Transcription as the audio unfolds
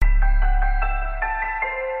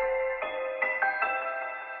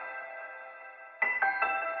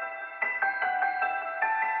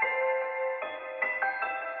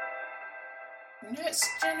It's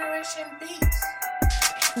Generation Beats.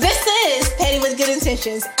 This is Petty with Good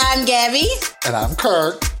Intentions. I'm Gabby. And I'm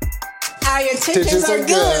Kirk. Our intentions are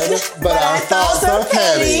good, but our thoughts are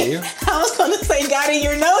petty. I was going to say, got in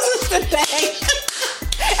your noses today.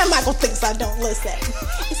 And Michael thinks I don't listen.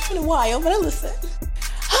 It's been a while, but I listen.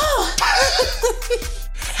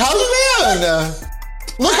 How you been?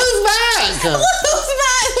 Look who's back. Look who's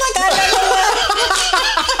back. Like I never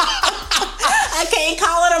I can't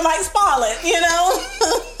call it a Mike Smollett, you know?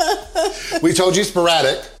 We told you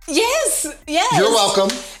sporadic. Yes. You're welcome.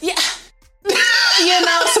 Yeah. You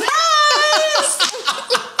know, surprise!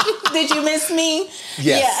 Did you miss me?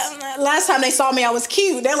 Yes. Yeah. Last time they saw me, I was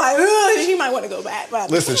cute. They're like, oh, she might want to go back. But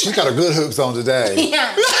listen, she's got her good hoops on today.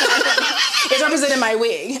 Yeah. It's representing my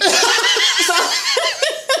wig. So,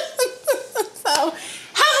 how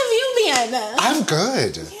have you been? I'm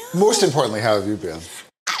good. Yeah. Most importantly, how have you been?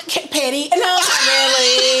 Petty? No,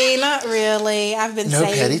 not really. I've been No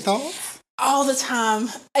saying petty thoughts? all the time.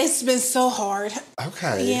 It's been so hard.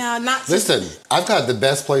 Okay. Yeah, not to... Listen, I've got the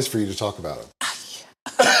best place for you to talk about it.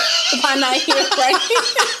 Why not here, right?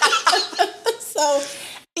 So,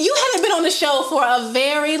 you haven't been on the show for a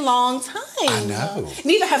very long time. I know.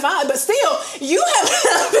 Neither have I, but still, you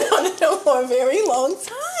haven't been on the show for a very long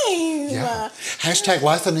time. Yeah. Hashtag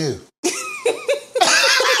why's the new?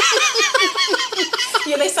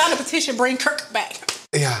 Yeah, they signed a petition, bring Kirk back.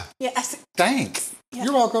 Yeah. Yeah, Thanks. Yeah.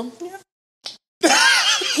 You're welcome. Yeah.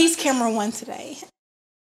 He's camera one today.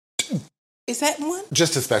 Is that one?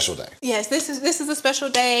 Just a special day. Yes, this is a special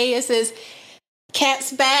day. This is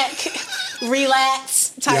cat's back, relax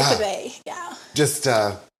type of day. Yeah. Just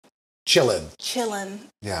chilling. Chilling.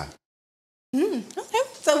 Yeah. Okay,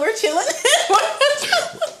 so we're chilling.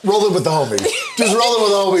 Rolling with the homies. Just rolling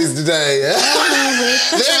with the homies today.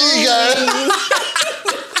 There you go.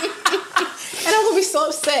 And I'm going to be so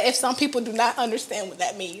upset if some people do not understand what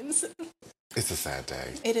that means. It's a sad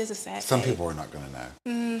day. It is a sad Some day. people are not going to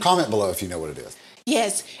know. Comment below if you know what it is.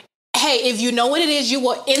 Yes. Hey, if you know what it is, you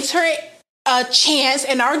will enter a chance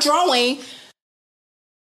in our drawing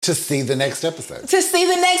to see the next episode. Yes.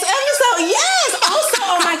 Also,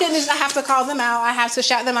 oh my goodness, I have to call them out. I have to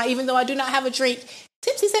shout them out, even though I do not have a drink.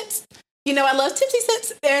 Tipsy Sips. You know I love Tipsy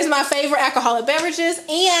Sips. There's my favorite alcoholic beverages.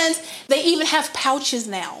 And they even have pouches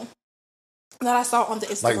now that I saw on the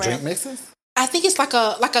Instagram. Like drink mixes? I think it's like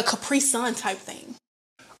a Capri Sun type thing.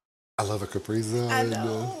 I love a Capri Sun. I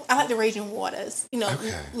know. I like the Raging Waters. You know,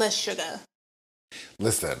 less sugar.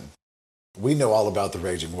 Listen, we know all about the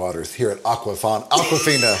Raging Waters here at Aquafina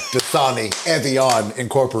Dasani Evian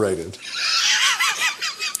Incorporated.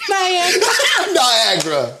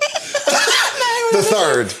 Niagara. The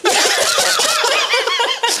third.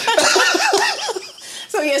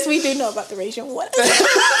 So yes, we do know about the Raging Waters.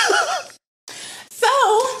 So,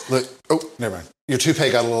 look, never mind. Your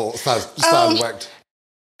toupee got a little side whacked.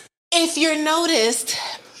 If you're noticed,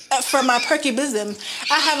 from my perky bosom,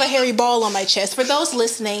 I have a hairy ball on my chest. For those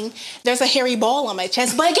listening, there's a hairy ball on my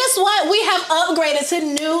chest. But guess what? We have upgraded to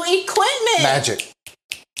new equipment. Magic.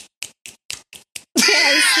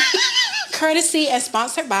 Yes. Courtesy and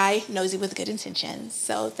sponsored by Nosy with Good Intentions.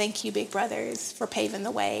 So thank you, Big Brothers, for paving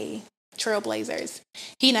the way. Trailblazers.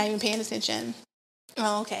 He not even paying attention.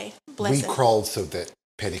 Oh, okay. Bless him. We crawled so that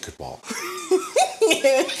Petty could walk.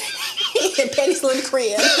 Petty's little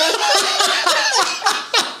crib.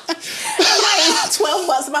 Like 12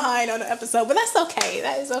 months behind on the episode, but that's okay.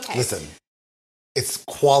 That is okay. Listen, it's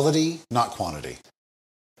quality, not quantity.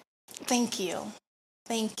 Thank you.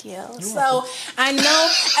 So I know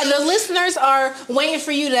the listeners are waiting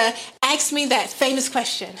for you to ask me that famous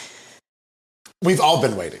question. We've all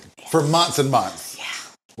been waiting for months and months. Yeah.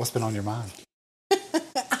 What's been on your mind?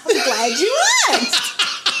 I'm glad you asked.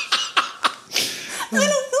 I don't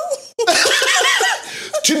know.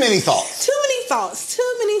 Too many thoughts.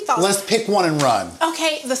 Let's pick one and run.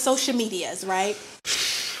 Okay, the social medias, right?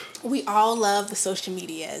 We all love the social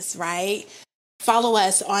medias, right? Follow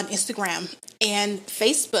us on Instagram and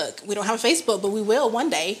Facebook. We don't have a Facebook, but we will one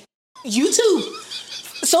day. YouTube.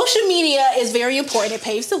 Social media is very important. It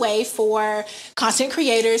paves the way for content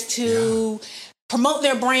creators to promote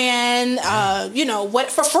their brand,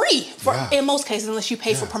 for free. In most cases, unless you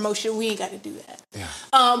pay for promotion, we ain't got to do that. Yeah.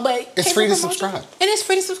 But it's free to subscribe. It is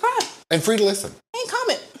free to subscribe. And free to listen. And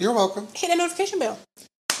comment. You're welcome. Hit that notification bell.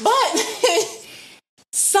 But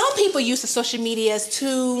some people use the social medias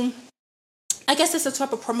to, I guess it's a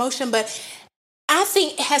type of promotion, but I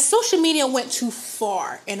think has social media went too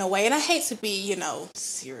far in a way, and I hate to be,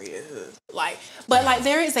 serious, but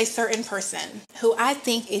there is a certain person who I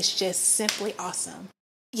think is just simply awesome.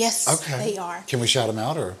 Yes, they are. Can we shout them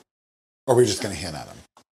out, or are we just going to hint at them?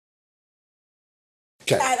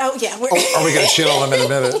 Okay. Oh, yeah. Are we going to shit on them in a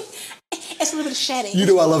minute? It's a little bit of shedding. You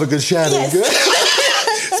know I love a good chatting. Yes.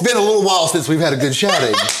 It's been a little while since we've had a good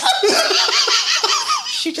chatting.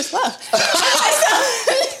 She just left.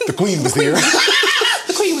 The queen was here.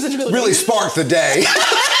 The queen was in the building. Really sparked the day.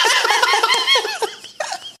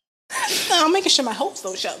 I'm making sure my hopes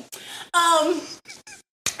don't show.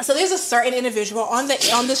 So there's a certain individual on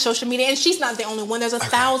the social media, and she's not the only one. There's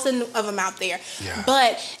 1,000 of them out there. Yeah.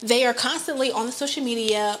 But they are constantly on the social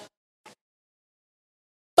media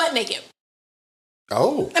butt naked.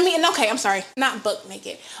 Oh. I mean, okay, I'm sorry. Not butt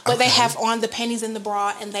naked. But they have on the panties in the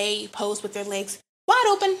bra, and they pose with their legs wide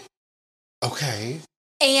open. Okay.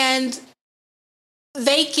 And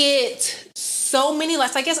they get so many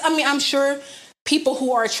likes. I'm sure people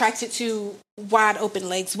who are attracted to wide open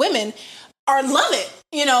legs women love it,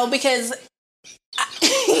 because does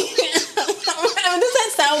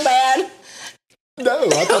that sound bad? No,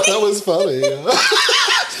 I thought that was funny.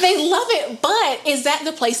 They love it, but is that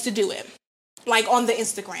the place to do it? Like on the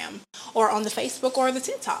Instagram or on the Facebook or the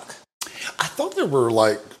TikTok? I thought there were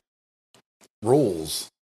like rules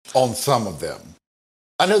on some of them.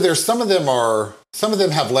 I know there's some of them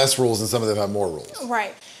have less rules and some of them have more rules.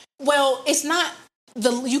 Right. Well, it's not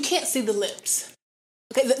you can't see the lips.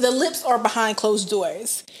 Okay, the lips are behind closed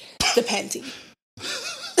doors, the panty.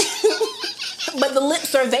 But the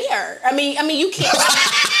lips are there. I mean, you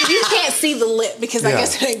can't see the lip because I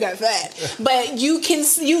guess it ain't that fat. But you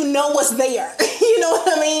know what's there. You know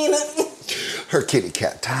what I mean? Her kitty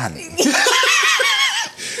cat tiny.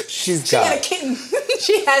 She got a kitten.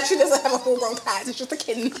 She doesn't have a full grown cat. It's just a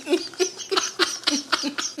kitten.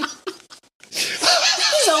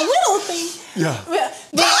 It's a little thing. Yeah. But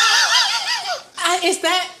it's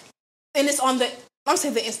that, and it's on the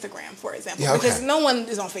Instagram, for example, because no one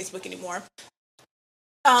is on Facebook anymore.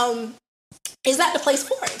 Is that the place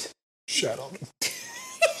for it? Shut up.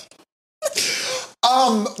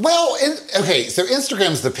 So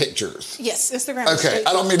Instagram's the pictures. Yes, Instagram. Okay,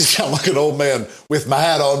 I don't mean to sound like an old man with my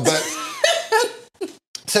hat on, but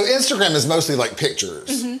so Instagram is mostly like pictures.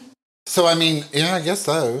 Mm-hmm. So I mean, yeah, I guess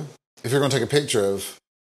so. If you're going to take a picture of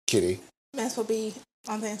Kitty, might as well be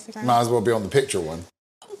on the Instagram. Might as well be on the picture one.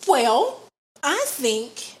 Well, I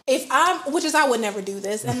think which is I would never do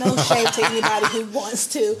this, and no shame to anybody who wants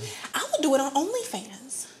to, I would do it on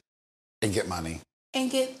OnlyFans. And get money. And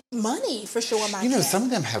get money for showing my cat. Some of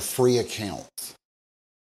them have free accounts.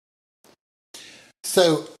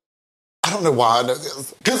 So, I don't know why I know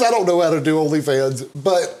this, because I don't know how to do OnlyFans,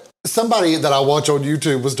 but somebody that I watch on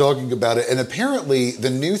YouTube was talking about it, and apparently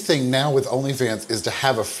the new thing now with OnlyFans is to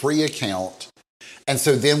have a free account, and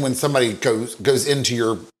so then when somebody goes into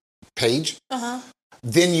your page,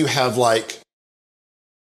 then you have like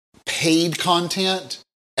paid content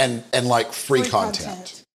and like free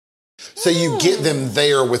content. So you get them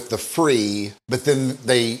there with the free, but then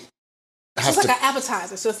they have it's like an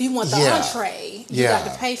appetizer. So if you want the entree, you got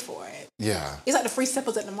to pay for it. Yeah. It's like the free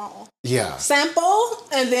samples at the mall. Yeah. Sample,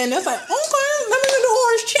 and then it's like, okay, let me do the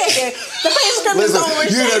orange chicken. The face cream is orange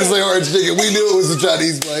chicken. You didn't say orange chicken. We knew it was a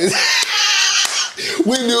Chinese place.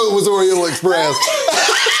 We knew it was Oriental Express.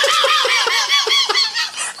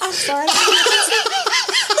 I'm sorry. But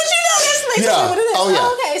that's basically what it is. Oh, yeah.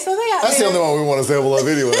 Okay, so they got That's the only one we want to sample of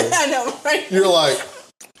anyway. I know, right? You're like,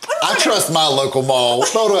 I trust my local mall.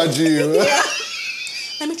 So do you. Yeah.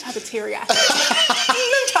 Let me try the teriyaki. Let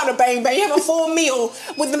me try the bang bang. You have a full meal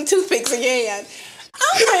with them toothpicks in your hand.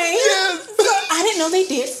 Okay. Yes. So I didn't know they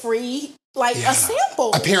did free, a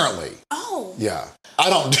sample. Apparently. Oh. Yeah. I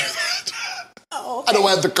don't do that. Oh, okay. I don't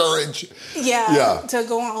have the courage. Yeah. To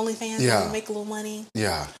go on OnlyFans and make a little money.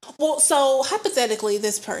 Yeah. Well, so hypothetically,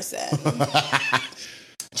 this person.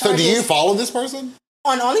 So do you follow this person?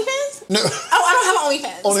 On OnlyFans? No. Oh, I don't have an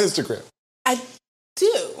OnlyFans. On Instagram? I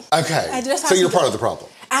do. Okay. So you're part of the problem.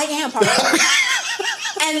 I am part of the problem.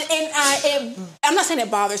 And I'm not saying it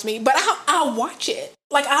bothers me, but I'll watch it.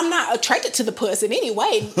 Like, I'm not attracted to the puss in any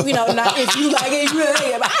way. Not if you like it,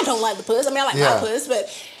 I don't like the puss. I mean, I like my puss, but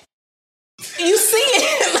you see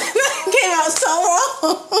it. Came out so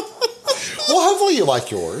wrong. Well, hopefully you like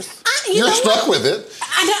yours. You're stuck with it.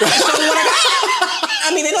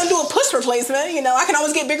 I mean, they don't do a puss replacement. I can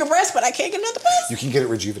always get bigger breasts, but I can't get another puss. You can get it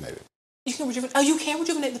rejuvenated. You can rejuvenate. Oh, you can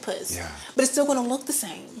rejuvenate the puss. Yeah. But it's still going to look the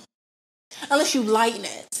same. Unless you lighten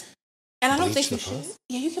it. And I don't think you should.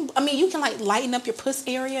 Yeah, you can. I mean, you can lighten up your puss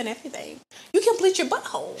area and everything. You can bleach your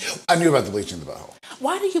butthole. I knew about the bleaching the butthole.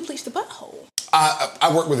 Why do you bleach the butthole?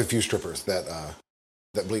 I work with a few strippers that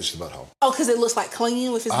bleach the butthole. Oh, because it looks like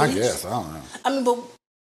clean with his bleach? I guess. I don't know. I mean, but...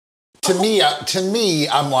 To me,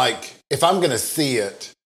 I'm like, if I'm going to see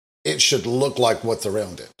it, it should look like what's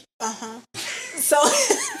around it. Uh-huh. So,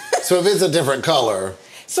 So if it's a different color,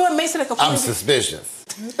 so it makes it a completely. I'm suspicious.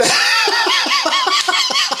 So do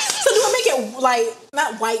it make it like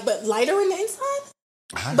not white but lighter in the inside?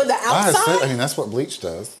 But the outside. I mean, that's what bleach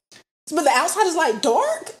does. But the outside is like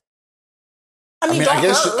dark. I mean I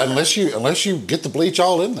guess unless you get the bleach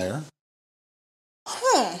all in there.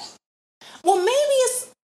 Well, maybe it's.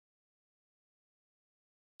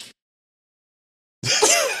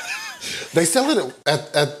 They sell it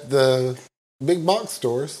at the big box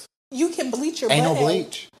stores. You can bleach your Anal butt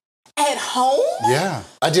bleach. at home? Yeah.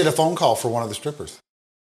 I did a phone call for one of the strippers.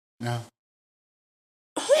 Yeah.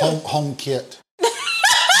 Home kit. Home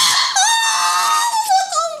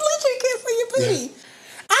bleaching kit for your booty. Yeah.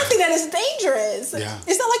 I think that is dangerous. Yeah.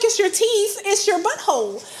 It's not like it's your teeth, it's your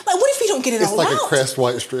butthole. Like, what if you don't get it all out? It's like a Crest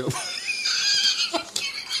white strip.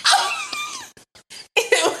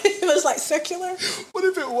 It was like circular. What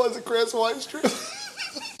if it was a Crest white strip?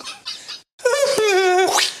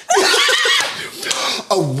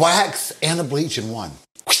 A wax and a bleach in one.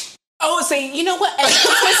 Oh, see, you know what? As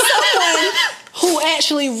someone who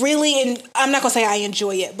actually really, and I'm not going to say I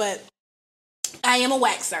enjoy it, but I am a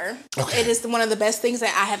waxer. Okay. It is one of the best things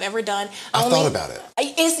that I have ever done. I thought about it.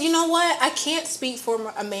 It's, you know what? I can't speak from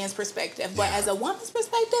a man's perspective, but as a woman's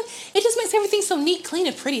perspective, it just makes everything so neat, clean,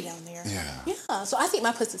 and pretty down there. Yeah. Yeah. So I think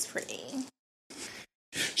my pussy's pretty.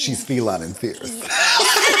 She's feline and fierce.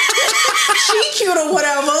 She cute or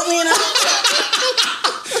whatever, you know.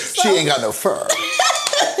 She ain't got no fur.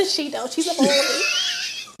 She don't. She's a bully.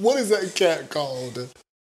 What is that cat called?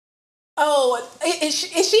 Oh, is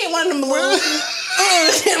she ain't one of them balloons?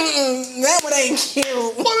 That one ain't cute.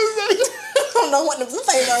 What is that? I don't know what the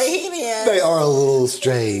things are here. They are a little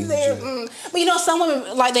strange. But you know, some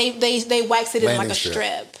women like they wax it in like a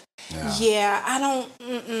strip. Yeah, I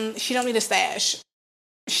don't. She don't need a stash.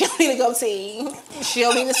 She don't need a goatee. She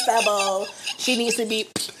don't need a stubble. She needs to be.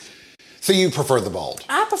 So you prefer the bald?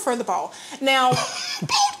 I prefer the bald. Now,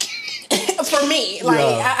 for me, like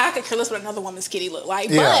I could care less what another woman's kitty look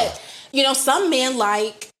like, but you know, some men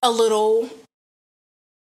like a little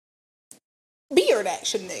beard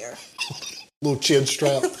action there. Little chin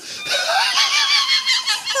strap. A little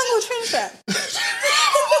chin strap.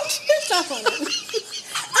 Chin strap on it.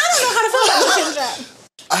 I don't know how to feel about the chin strap.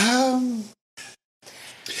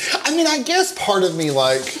 I mean, I guess part of me,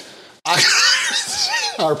 like,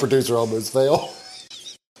 our producer almost fell.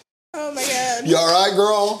 Oh my God. You all right,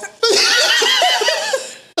 girl?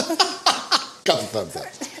 Got the thumbs up.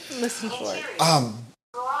 Listen for it.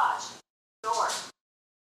 Garage door.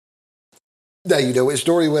 Now you know which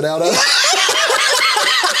door he went out of.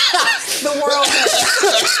 The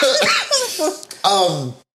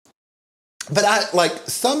world. But I like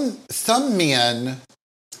some men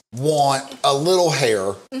want a little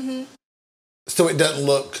hair so it doesn't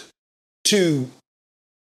look too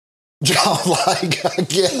childlike, I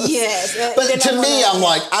guess. Yes. But to me, I'm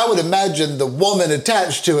like, I would imagine the woman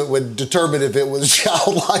attached to it would determine if it was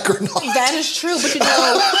childlike or not. That is true. But you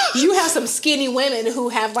know, you have some skinny women who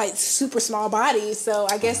have like super small bodies. So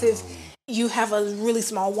I guess if you have a really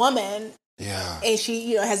small woman and she,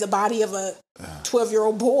 you know, has a body of a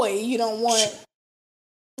 12-year-old boy, you don't want,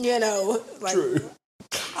 you know, like, True.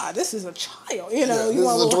 God, this is a child, you know. This you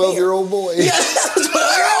want is a little 12-year-old boy. Yeah, this is a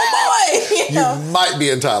 12-year-old boy. You know? You might be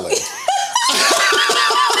in Thailand.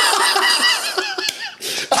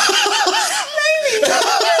 Maybe.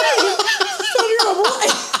 12-year-old boy.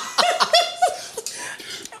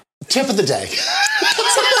 Tip of the day.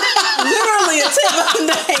 Literally a tip of the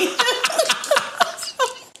day.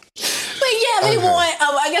 But yeah, they want,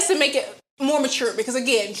 I guess, to make it more mature because,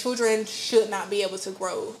 again, children should not be able to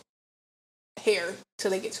grow hair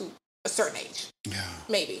till they get to a certain age. Yeah.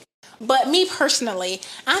 Maybe. But me personally,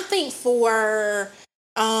 I think for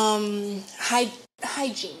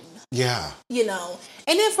hygiene. Yeah. You know.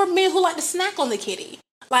 And then for men who like to snack on the kitty.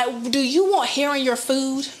 Like, do you want hair in your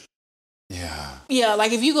food? Yeah. Yeah,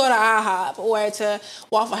 like if you go to IHOP or to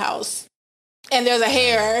Waffle House and there's a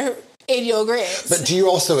hair in your grits. But do you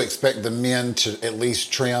also expect the men to at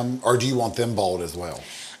least trim, or do you want them bald as well?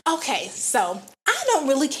 Okay, so I don't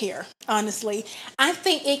really care, honestly. I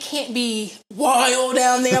think it can't be wild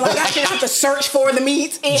down there. Like I should have to search for the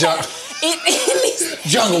meat.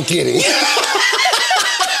 Jungle kitty.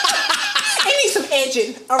 It needs some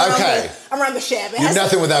edging around the shaft. You're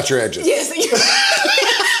nothing without your edges. Yes. Slick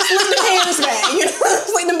the hairs back. You know,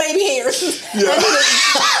 slick the baby hairs.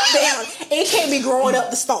 Down. It can't be growing up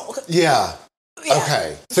the stalk. Yeah.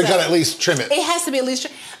 Okay. So you got to at least trim it. It has to be at least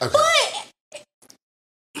Okay. But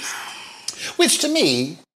which to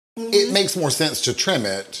me, it makes more sense to trim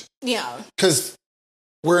it. Yeah. Because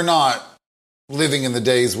we're not living in the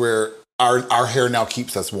days where our hair now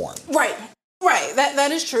keeps us warm. Right.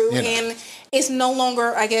 That is true. You know. And it's no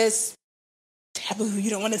longer, I guess, taboo. You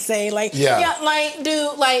don't want to say like, like,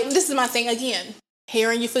 dude, like, this is my thing again.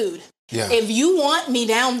 Hair in your food. Yeah. If you want me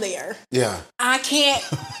down there, I can't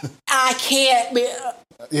be.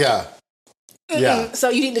 Yeah. Yeah. So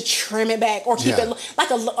you need to trim it back or keep it like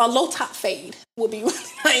a low top fade would be really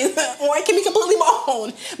nice. Or it can be completely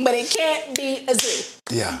bald, but it can't be a zoo.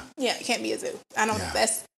 Yeah. Yeah, it can't be a zoo. I don't.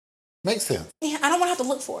 That's makes sense. Yeah, I don't want to have to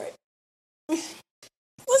look for it.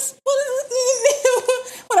 What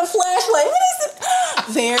a flashlight. What is it?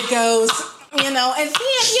 There it goes. And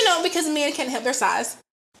then, because men can't help their size.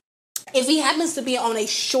 If he happens to be on a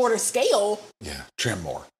shorter scale, trim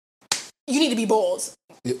more. You need to be bald.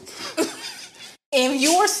 Yep.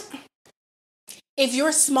 If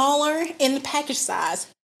you're smaller in the package size,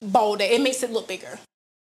 bald it makes it look bigger.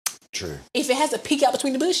 True. If it has a peek out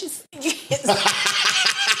between the bushes,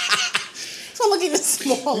 so look even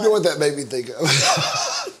smaller. You know what that made me think of?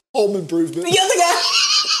 Home Improvement. The other guy,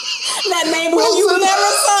 that neighborhood you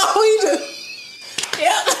never saw.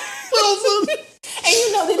 Wilson.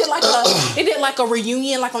 And they did like a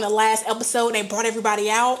reunion, like on the last episode. And they brought everybody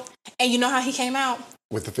out, and you know how he came out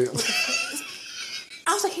with the fence.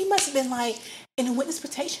 I was like, he must have been like in a witness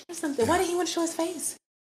protection or something. Why did he want to show his face?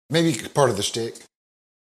 Maybe part of the shtick.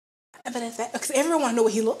 But because everyone knew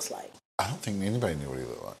what he looks like. I don't think anybody knew what he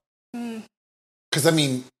looked like. Because I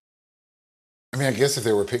mean, I guess if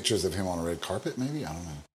there were pictures of him on a red carpet, maybe I don't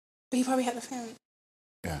know. But he probably had the film.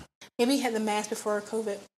 Yeah. Maybe he had the mask before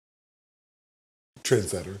COVID.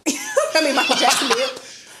 Trendsetter. Michael Jackson did.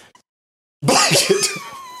 Blanket.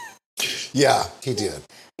 Yeah, he did.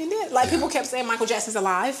 He did. Like, people kept saying Michael Jackson's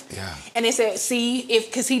alive. Yeah. And they said,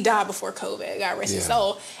 because he died before COVID, God rest his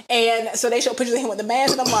soul. And so they showed pictures of him with the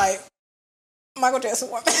mask, and I'm like, Michael Jackson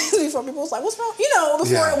wore masks before people was like, what's wrong?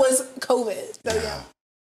 Before it was COVID. So, yeah.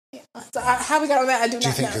 So how we got on that, I do not know. Do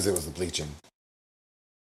you think because it was the bleaching?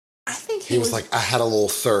 I think he was like, I had a little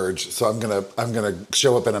surge, so I'm gonna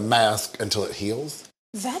show up in a mask until it heals.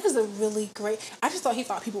 That is a really great. I just thought he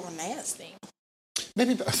thought people were nasty.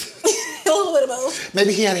 Maybe both. A little bit of both.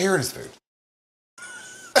 Maybe he had hair in his food.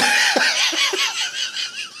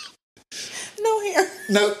 No hair.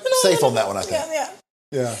 No, safe on that one, I think.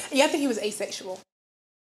 Yeah. Yeah, I think he was asexual.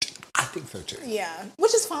 I think so too. Yeah,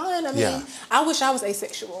 which is fine. I mean, I wish I was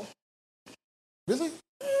asexual. Really?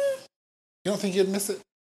 You don't think you'd miss it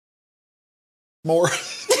more? He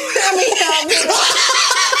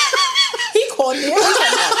called me.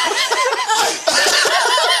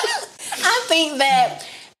 I think that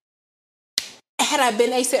had I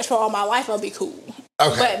been asexual all my life, I'd be cool.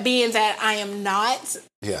 Okay. But being that I am not,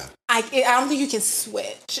 I don't think you can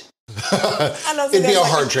switch. It'd be a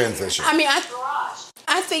hard transition. I mean,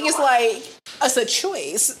 I think it's like it's a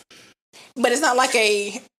choice, but it's not like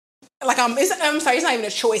I'm sorry, it's not even a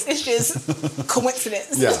choice. It's just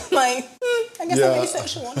coincidence. Yeah. Like, I guess I'm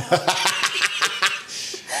asexual now.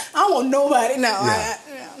 I don't want nobody. No. Yeah.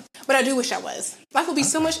 But I do wish I was. Life would be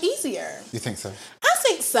so much easier. You think so? I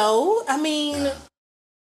think so. I mean,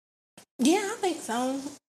 I think so.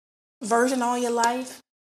 Virgin all your life.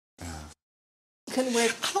 Yeah. Couldn't wear.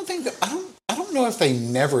 I don't know if they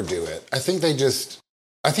never do it. I think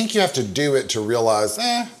you have to do it to realize,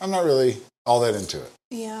 I'm not really all that into it.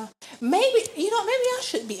 Yeah. Maybe I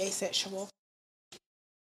should be asexual.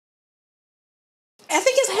 I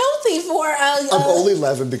think it's healthy for I'm only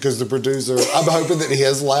laughing because the producer, I'm hoping that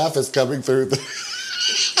his laugh is coming through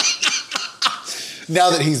now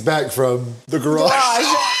that he's back from the garage.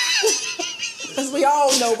 Because we all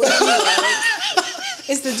know what it is.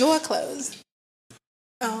 Is the door closed?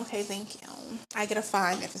 Oh, okay, thank you. I get a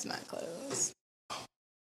fine if it's not closed.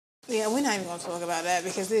 Yeah, we're not even going to talk about that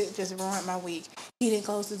because it just ruined my week. He didn't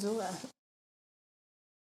close the door.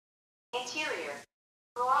 Interior.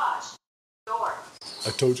 Garage. Door. I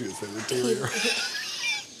told you it's an interior.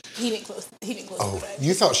 He didn't close the door.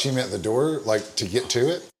 You thought she meant the door, like to get to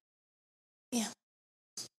it? Yeah.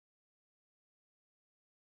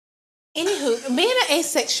 Anywho, being an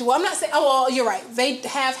asexual, I'm not saying, you're right. They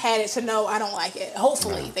have had it to know I don't like it.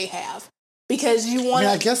 Hopefully they have. Because you want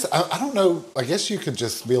I guess, I don't know. I guess you could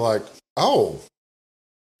just be like, I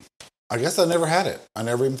guess I never had it. I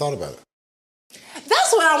never even thought about it.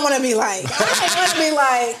 That's what I want to be like. I want to be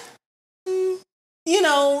like,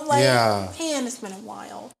 man, it's been a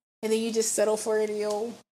while. And then you just settle for a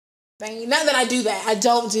deal thing. Not that I do that. I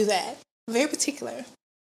don't do that. I'm very particular.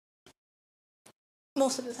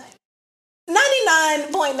 Most of the time.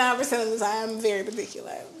 99.9% of the time, I'm very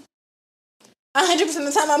particular. 100% of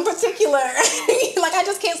the time, I'm particular. Like, I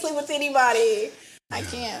just can't sleep with anybody. I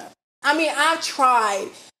can't. I mean, I've tried.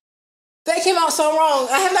 That came out so wrong.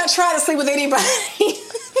 I have not tried to sleep with anybody.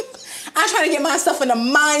 I try to get myself in the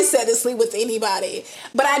mindset to sleep with anybody,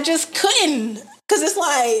 but I just couldn't. Because it's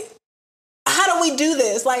like, how do we do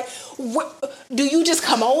this? Like, do you just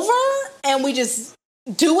come over and we just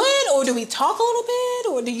do it? Or do we talk a little bit?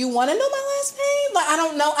 Or do you want to know my last name? Like, I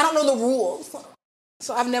don't know. I don't know the rules.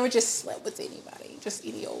 So I've never just slept with anybody. Just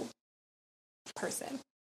any old person.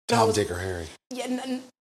 Tom, Dick, or Harry. Yeah,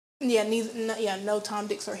 no Tom,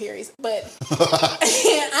 Dicks, or Harrys. But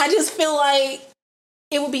I just feel like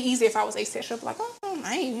it would be easier if I was asexual. Like, oh,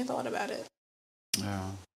 I ain't even thought about it. Yeah.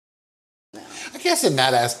 No. I guess in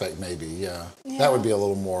that aspect, maybe, yeah. That would be a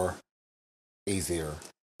little more easier.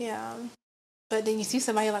 Yeah. But then you see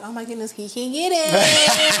somebody, you're like, oh my goodness, he can't get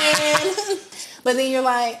it. But then you're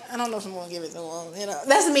like, I don't know if I'm going to give it to him. You know,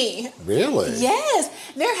 that's me. Really? Yes.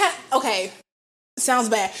 Okay. Sounds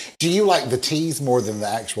bad. Do you like the tease more than the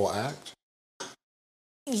actual act?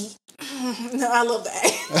 No, I love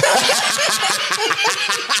that.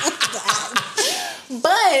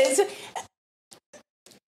 But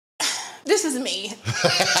this is me.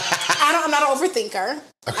 I'm not an overthinker.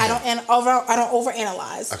 Okay. I don't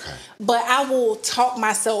overanalyze. Okay. But I will talk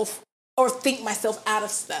myself or think myself out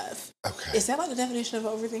of stuff. Okay. Is that like the definition of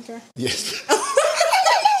an overthinker? Yes. See, I'm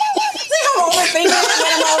overthinking.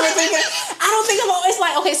 I don't think about. It's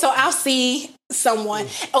like, okay, so I'll see someone.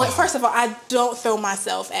 Okay, first of all, I don't throw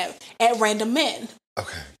myself at random men.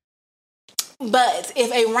 Okay. But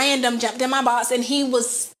if a random jumped in my box and he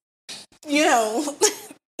was, he can't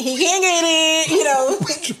get it,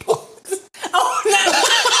 Which box? Oh,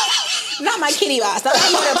 not my kitty box, not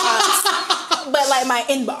my mother box, but like my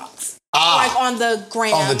inbox, like on the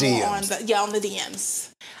gram, on the DMs, on the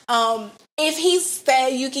DMs. If he's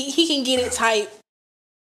that he can get it type.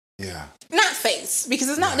 Yeah. Not face, because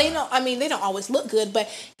it's not, they don't always look good, but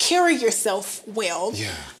carry yourself well.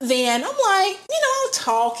 Yeah. Then I'm like, I'll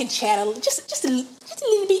talk and chat just a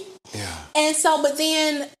little bit. Yeah. And so, but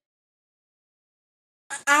then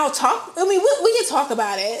I'll talk. I mean, we can talk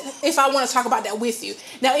about it if I want to talk about that with you.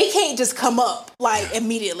 Now, it can't just come up like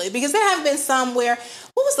immediately, because there have been some where,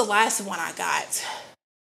 what was the last one I got?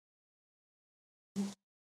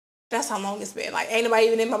 That's how long it's been. Like, ain't nobody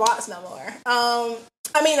even in my box no more.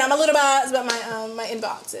 I'm a little box, but my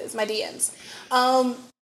inboxes, my DMs.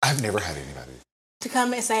 I've never had anybody to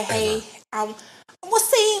come and say, hey, well,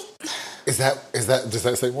 see. Does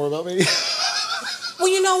that say more about me? Well,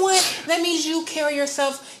 you know what? That means you carry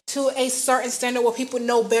yourself to a certain standard where people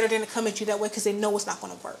know better than to come at you that way because they know it's not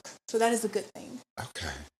going to work. So that is a good thing. Okay.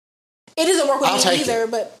 It doesn't work with me either,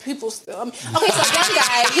 but people still. Okay, so one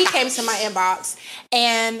guy, he came to my inbox,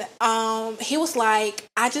 and he was like,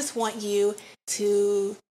 I just want you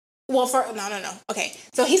to, no. Okay,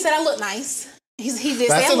 so he said I look nice. He did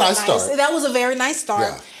say I look nice. Start. That was a very nice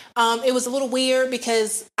start. Yeah. It was a little weird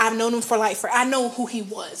because I've known him I know who he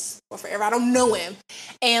was for forever. I don't know him.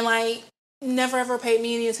 And like, never ever paid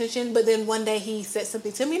me any attention. But then one day he said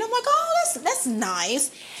something to me, and I'm like, oh, that's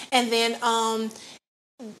nice. And then,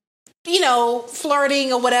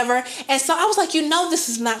 flirting or whatever. And so I was like, this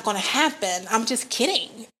is not going to happen. I'm just kidding.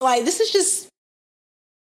 Like, this is just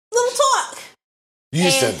little talk. You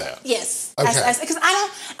said that? Yes. Okay. Because I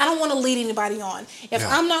don't want to lead anybody on. If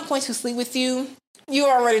I'm not going to sleep with you, you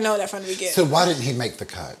already know that from the beginning. So why didn't he make the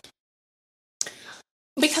cut?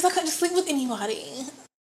 Because I couldn't sleep with anybody.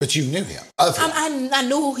 But you knew him. I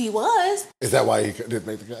knew who he was. Is that why he didn't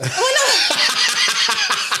make the cut? Oh,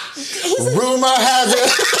 no. Rumor has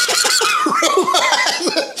it.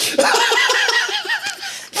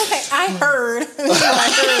 Okay, I heard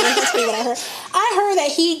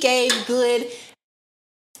that he gave good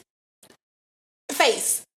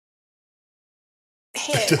face.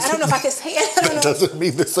 Head. I don't know if I could say it. That doesn't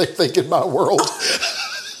mean the same thing in my world.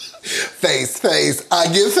 Face. I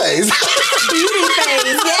give face. Beauty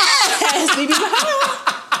face. Yes. Beauty face.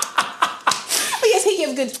 But yes, he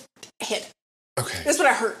gives good head. Okay. That's what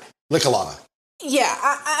I heard. Lick-a-lana. Yeah,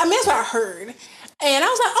 I mean, that's what I heard. And I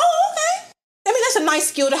was like, oh, okay. I mean, that's a nice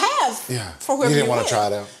skill to have. Yeah. For whoever you didn't want to try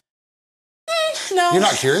it out? No. You're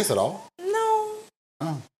not curious at all? No.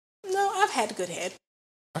 Oh. No, I've had good head.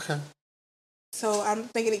 Okay. So I'm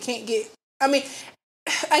thinking it can't get, I mean,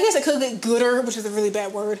 I guess it could get gooder, which is a really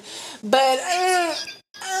bad word. But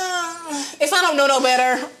if I don't know no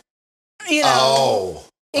better,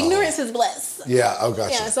 ignorance is bliss. Yeah, oh,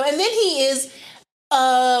 gotcha. Yeah, so, and then he is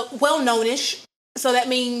well-known-ish. So that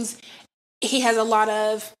means he has a lot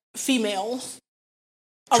of females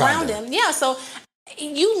around him. Yeah, so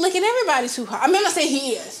you looking at everybody too hard. I mean, I'm not saying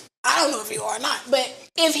he is. I don't know if you are or not, but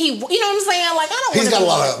if he, you know what I'm saying? Like, I don't. He's got a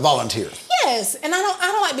lot of volunteers. Yes, and I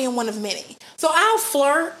don't like being one of many. So I'll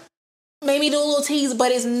flirt maybe do a little tease,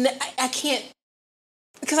 but I can't,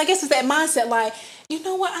 because I guess it's that mindset, like, you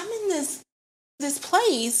know what, I'm in this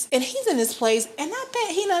place, and he's in this place, and I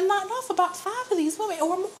bet he done knocked off about 5 of these women,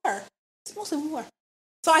 or more. It's mostly more.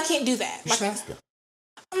 So I can't do that. Like,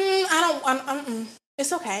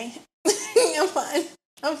 it's okay.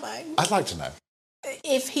 I'm fine. I'd like to know.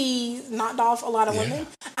 If he knocked off a lot of women,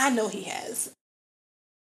 I know he has.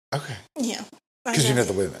 Okay. Yeah. Because you know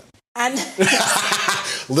the women.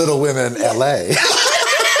 Little Women, LA.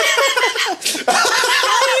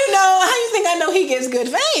 How you think I know he gets good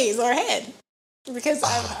face or head? Because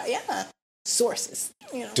sources.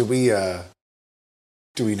 You know. Do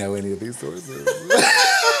we know any of these sources?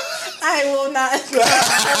 I will not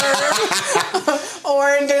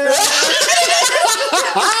or do.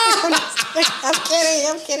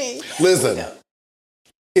 I'm kidding. Listen,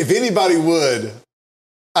 if anybody would,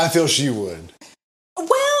 I feel she would.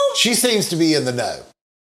 Well, she seems to be in the know.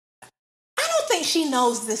 I don't think she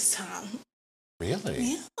knows this time. Really?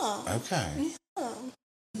 Yeah. Okay. Yeah.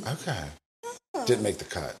 Okay. Didn't make the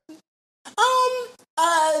cut.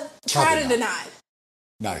 Tried and denied.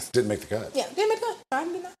 Nice. Didn't make the cut. Yeah, didn't make the cut. Tried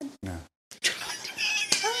and denied. No.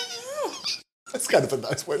 That's kind of a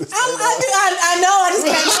nice way to say that. I know. I just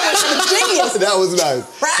can't know. It's genius. That was nice.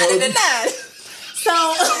 Tried and denied. So,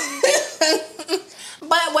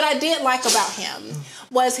 but what I did like about him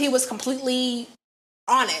was he was completely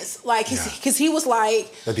honest. Like, because he was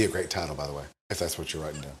like... That'd be a great title, by the way, if that's what you're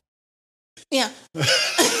writing down. Yeah.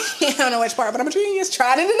 I don't know which part, but I'm a genius.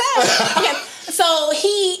 Tried and denied. Okay. So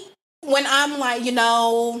when I'm like,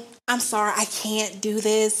 I'm sorry, I can't do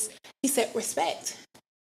this, he said, respect.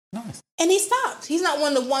 Nice. And he stopped. He's not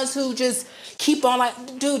one of the ones who just keep on like,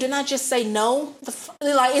 dude, didn't I just say no?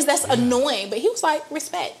 That's annoying. But he was like,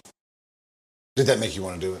 respect. Did that make you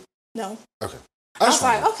want to do it? No. Okay. I was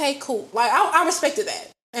like, okay, cool. Like, I respected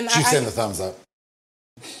that. And she sent the thumbs up.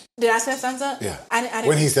 Did I send thumbs up? Yeah. I didn't.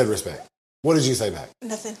 When he said respect, what did you say back?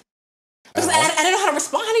 Nothing. Because I didn't know how to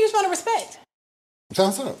respond. How do you respond to respect?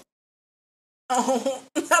 Thumbs up. Oh,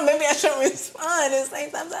 maybe I shouldn't respond and say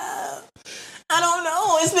thumbs up. I don't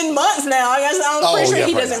know. It's been months now. I guess I'm pretty sure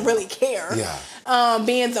he doesn't really care. Yeah.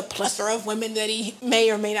 Being the plethora of women that he may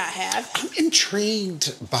or may not have. I'm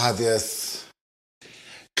intrigued by this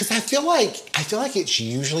because I feel like it's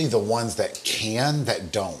usually the ones that can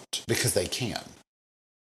that don't because they can.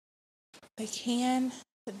 They can,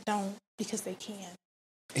 but don't because they can.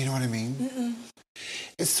 You know what I mean? Mm-mm.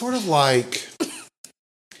 It's sort of like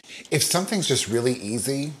if something's just really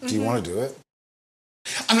easy, do you want to do it?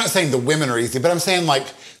 I'm not saying the women are easy, but I'm saying like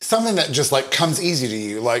something that just like comes easy to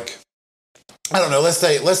you. Like, I don't know, let's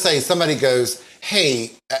say somebody goes,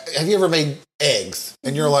 hey, have you ever made eggs?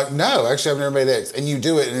 And you're like, no, actually I've never made eggs. And you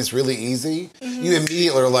do it and it's really easy. You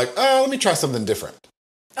immediately are like, oh, let me try something different.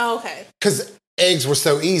 Oh, okay. Because eggs were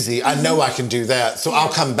so easy. I know I can do that. So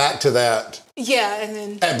I'll come back to that. Yeah. And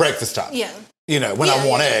then at breakfast time. Yeah. When I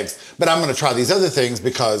want eggs. But I'm going to try these other things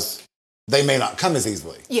because they may not come as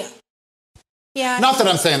easily. Yeah. Yeah. Not that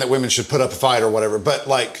I'm saying that women should put up a fight or whatever, but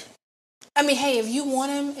like... I mean, hey, if you want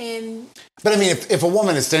him and... But I mean, if a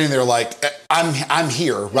woman is standing there like, I'm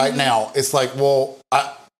here right now, it's like, well,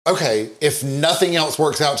 okay, if nothing else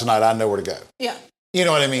works out tonight, I know where to go. Yeah. You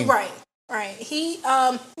know what I mean? Right. He,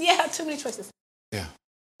 too many choices. Yeah.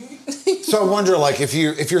 So I wonder, like, if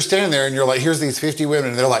you're standing there and you're like, here's these 50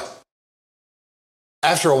 women, and they're like,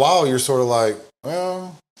 after a while, you're sort of like,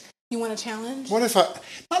 well... You want a challenge? What if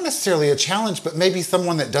not necessarily a challenge, but maybe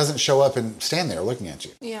someone that doesn't show up and stand there looking at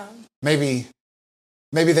you. Yeah. Maybe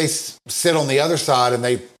they sit on the other side and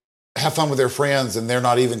they have fun with their friends and they're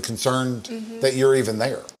not even concerned that you're even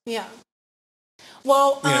there. Yeah.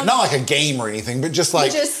 Well, not like a game or anything, but just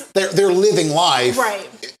like they're living life. Right.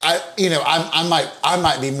 I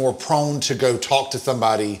might be more prone to go talk to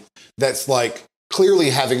somebody that's like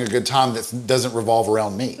clearly having a good time that doesn't revolve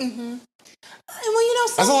around me. Mm-hmm. Well,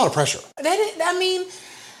 that's a lot of pressure.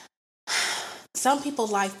 Some people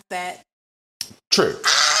like that. True.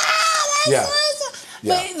 Yeah.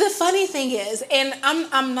 But the funny thing is, and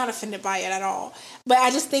I'm not offended by it at all, but I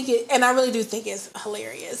just think it, and I really do think it's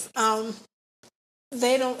hilarious.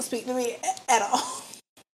 They don't speak to me at all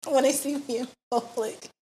when they see me in public.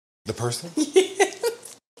 The person?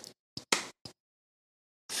 Yes.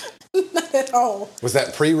 Not at all. Was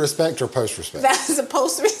that pre-respect or post-respect? That was a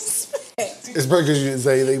post-respect. It's because you didn't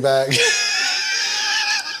say anything back.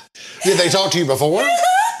 Did they talk to you before?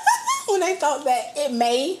 When they thought that it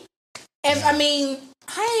may. And I mean,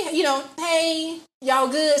 hey, y'all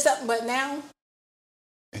good, something, but now.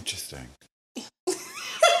 Interesting.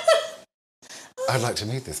 I'd like to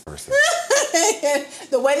meet this person.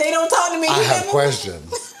 The way they don't talk to me. I have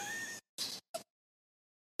questions.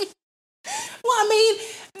 I mean,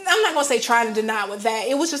 I'm not gonna say trying to deny with that.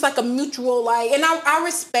 It was just like a mutual and I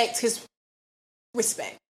respect his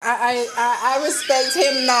respect. I respect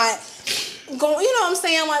him not going. You know what I'm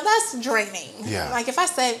saying? Like that's draining. Yeah. Like if I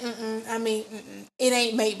say, I mean, it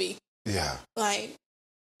ain't maybe. Yeah. Like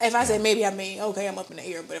if I say maybe, I mean okay, I'm up in the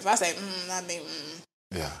air. But if I say, I mean,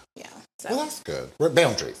 yeah. Yeah. So. Well, that's good.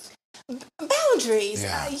 Boundaries. Boundaries.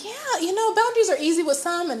 Yeah. Yeah. Boundaries are easy with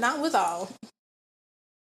some and not with all.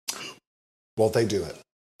 Well, they do it.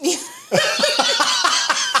 Because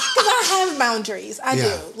I have boundaries. I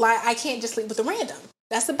do. Like, I can't just sleep with a random.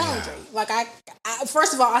 That's a boundary. Yeah. Like, I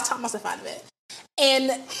first of all, I talk myself out of it.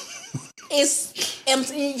 And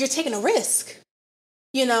you're taking a risk.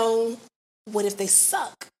 What if they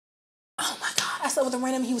suck? Oh my God. I slept with a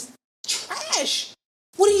random. He was trash.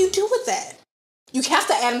 What do you do with that? You have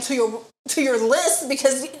to add him to your list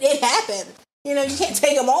because it happened. You can't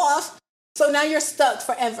take him off. So now you're stuck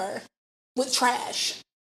forever with trash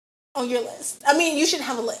on your list. I mean, you should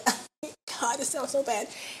have a list. God, this sounds so bad.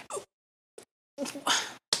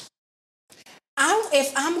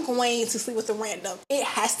 If I'm going to sleep with a random, it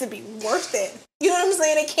has to be worth it. You know what I'm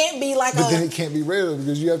saying? It can't be like But then it can't be random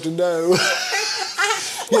because you have to know.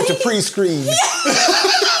 You have to pre-screen. Yeah.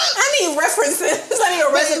 I need references. I need a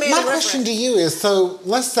resume. My question to you is, so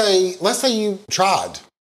let's say you tried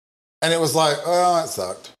and it was like, oh, it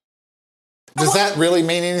sucked. Does that really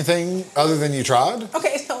mean anything other than you tried?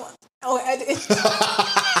 Okay, so I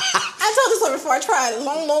told this one before I tried.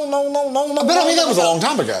 Long. But I mean, that was a long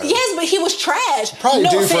time ago. Yes, but he was trash. Probably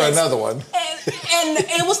due for another one. And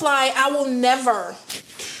it was like, I will never,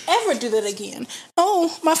 ever do that again.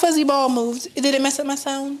 Oh, my fuzzy ball moved. Did it mess up my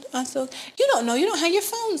sound? You don't know. You don't have your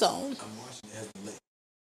phones on. I'm watching it.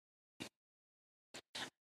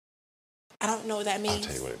 I don't know what that means.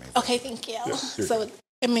 I'll tell you what it means. Okay, thank you. Yeah, so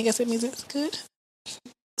I guess it means it's good.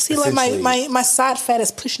 See, like my side fat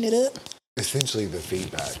is pushing it up. Essentially, the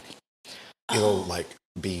feedback, it'll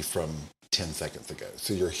be from 10 seconds ago.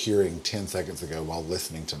 So you're hearing 10 seconds ago while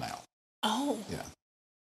listening to now. Oh. Yeah.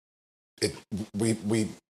 We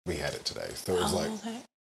had it today. So it was okay.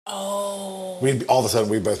 Oh. All of a sudden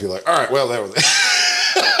we'd both be like, all right, well, that was it.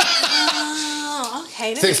 Oh,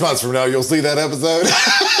 okay. 6 months from now, you'll see that episode.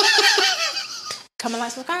 Come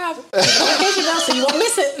and subscribe. So you won't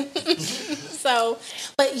miss it.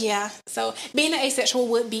 So being an asexual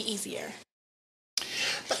would be easier.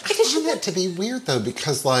 But I find that to be weird though,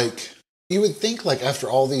 because you would think after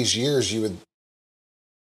all these years you would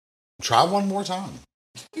try one more time.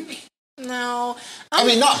 No, I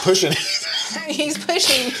mean not pushing. He's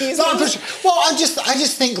pushing. He's not pushing. Well, I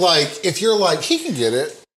just think if you're he can get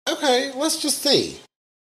it, okay, let's just see.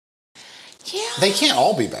 Yeah, they can't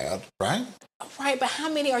all be bad, right? Right, but how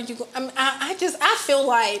many are you? I feel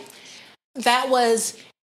like that was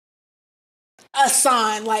a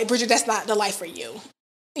sign. Bridget, that's not the life for you.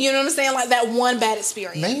 You know what I'm saying? That one bad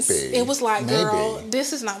experience. Maybe it was girl,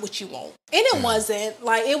 this is not what you want, and it wasn't.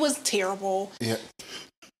 It was terrible. Yeah,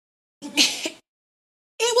 it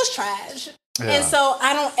was trash. Yeah. And so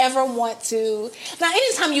I don't ever want to. Now,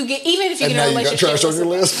 anytime you get, even if you get in a relationship, you got trash on your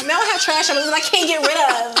list. Now I have trash on my list that I can't get rid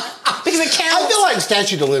of because it counts. I feel like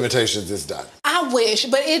statute of limitations is done. I wish,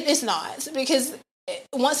 but it's not, because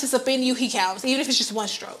once it's up in you, he counts, even if it's just one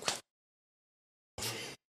stroke.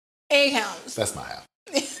 It counts. That's my half.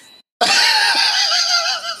 I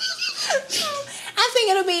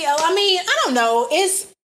think it'll be. I don't know.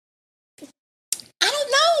 I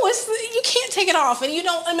don't know. You can't take it off, and you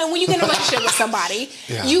don't. When you get in a relationship with somebody,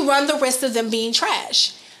 you run the risk of them being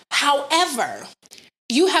trash. However,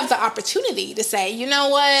 you have the opportunity to say, you know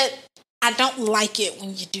what? I don't like it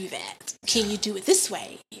when you do that. Can you do it this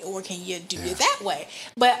way, or can you do it that way?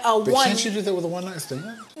 But can't you do that with a one-night stand?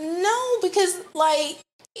 No, because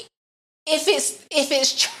if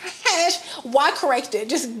it's trash, why correct it?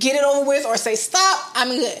 Just get it over with, or say stop. I'm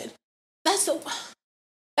good. That's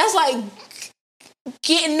like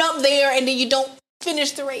getting up there and then you don't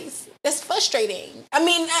finish the race. That's frustrating.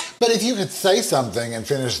 But if you could say something and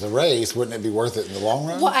finish the race, wouldn't it be worth it in the long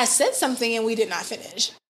run? Well, I said something and we did not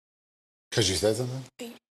finish. Because you said something?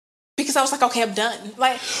 Because I was like, okay, I'm done.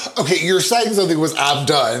 Okay, you're saying something was, I'm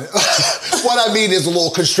done. What I mean is a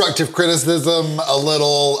little constructive criticism, a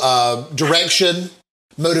little direction,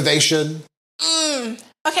 motivation.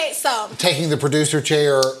 Okay, so. Taking the producer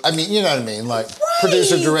chair. You know what I mean?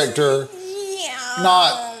 Producer, director. Yeah.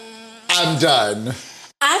 Not, I'm done.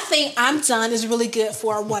 I think I'm done is really good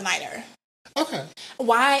for a one-nighter. Okay.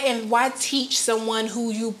 Why teach someone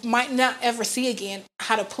who you might not ever see again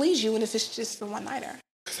how to please you, and if it's just a one-nighter?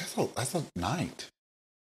 Because that's a night.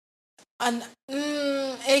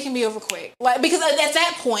 It can be over quick. Like, because at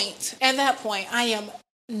that point, I am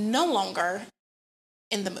no longer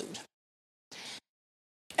in the mood.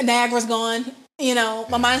 Niagara's gone. You know,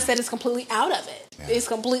 my mindset is completely out of it. Yeah. It's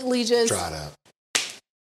completely just dried up.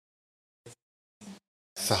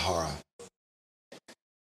 Sahara.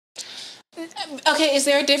 Okay, is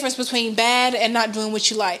there a difference between bad and not doing what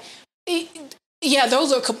you like? Yeah,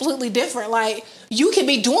 those are completely different. Like, you can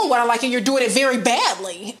be doing what I like and you're doing it very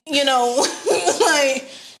badly. You know, like,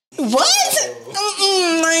 what? Like,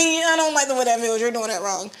 I don't like the way that feels. You're doing it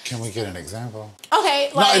wrong. Can we get an example? Okay.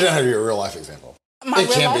 Like, no, it doesn't have to be a real life example.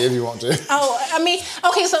 It can be if you want to. Oh, I mean,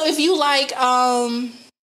 okay, so if you like,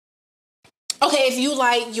 if you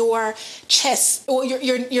like your chest or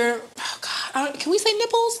your oh God, can we say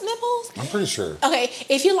nipples? Nipples? I'm pretty sure. Okay,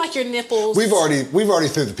 if you like your nipples, we've already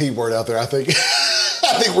threw the P word out there. I think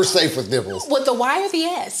I think we're safe with nipples. With the Y or the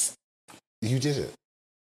S? You did it.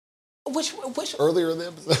 Which earlier in the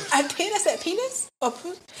episode? I did. I said penis or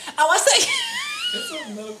poop. Oh, I said. It's a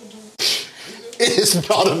medical term. It is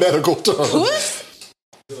not a medical term. Puss?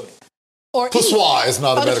 Or Poussoir is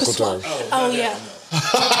not a medical term. Oh yeah.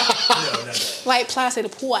 No. Like placid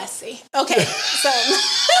pussy. Okay, so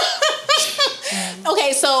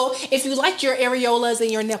so if you like your areolas and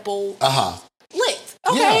your nipple licked,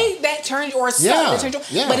 okay, that turns or sucked.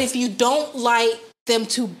 Yeah. But if you don't like them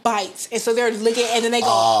to bite, and so they're licking, and then they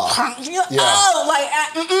go,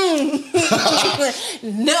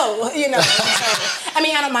 no, you know. So, I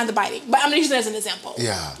mean, I don't mind the biting, but I'm just using it as an example.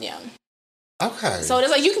 Yeah. Okay. So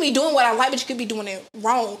it's like you can be doing what I like, but you could be doing it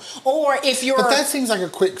wrong. Or if you're... But that seems like a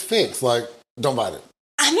quick fix. Like, don't bite it.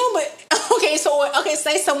 I know, but... Okay,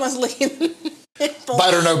 say someone's licking the nipple.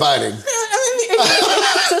 Bite or no biting.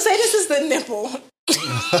 So say this is the nipple.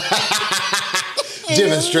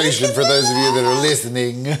 Demonstration for those of you that are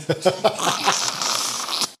listening. I'm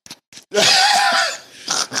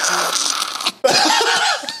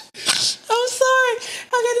sorry.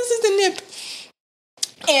 Okay, this is the nip.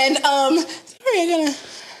 And, sorry,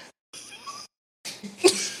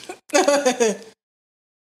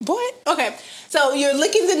 Boy, okay. So you're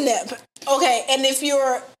licking the nip. Okay, and if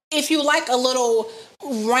you like a little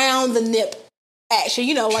round the nip action,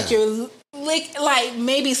 you know, like you're like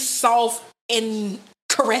maybe soft and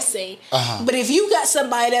caressing. But if you got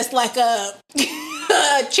somebody that's like a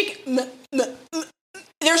chicken,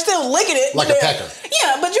 they're still licking it. Like a pecker.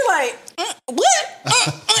 Yeah, but you're like, what?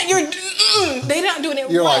 They're not doing it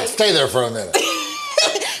You're right. like, stay there for a minute.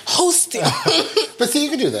 Host it. But see, you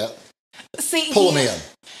can do that. See, pull them in.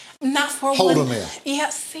 Not for hold one. them in. Yeah,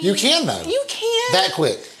 see. You can though. You can. That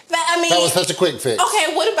quick. That was such a quick fix.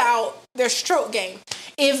 Okay, what about their stroke game?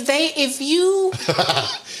 If you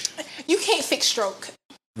you can't fix stroke.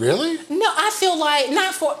 Really? No, I feel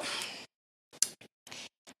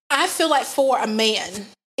like for a man,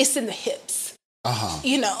 it's in the hips.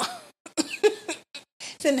 You know.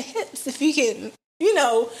 It's in the hips. If you can, you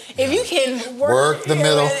know, if you can work the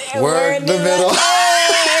middle. Work the middle.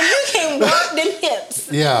 If you can work them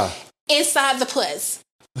hips. Yeah. Inside the puss.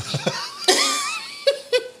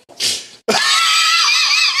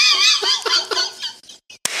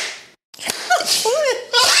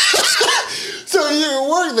 So you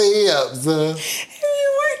work the hips. You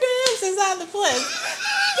work the hips inside the puss.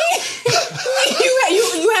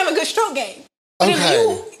 you have a good stroke game. But if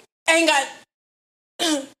you ain't got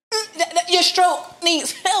your stroke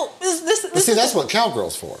needs help. See, that's what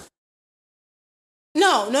cowgirl's for.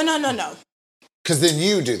 No. Because then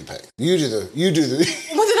you do the pay. You do the.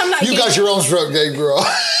 Well, then I'm not. You got your own stroke game, girl.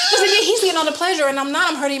 But then he's getting all the pleasure, and I'm not.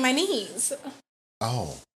 I'm hurting my knees.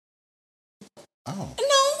 Oh. No.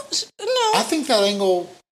 I think that angle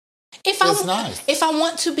is nice. If I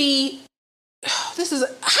want to be, this is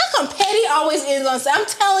how come petty always ends on. I'm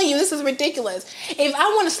telling you, this is ridiculous. If I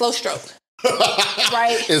want a slow stroke,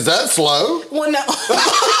 right? Is that slow? Well, no.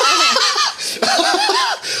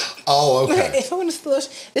 Oh, okay. If I want to slow,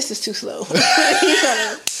 this is too slow.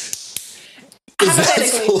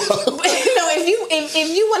 Hypothetically, no. If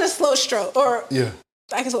you want a slow stroke, or yeah.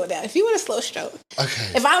 I can slow it down. If you want a slow stroke,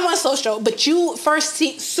 okay. If I want a slow stroke, but you first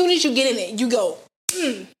see, as soon as you get in it, you go,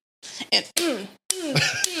 and turn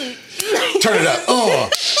it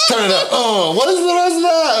up. Turn it up. What is the rest of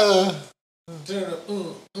that? Turn it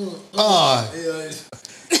up.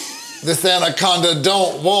 This anaconda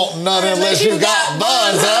don't want none unless you got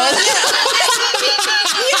buns, huh?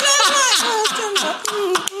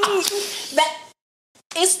 That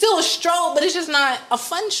it's still a stroke, but it's just not a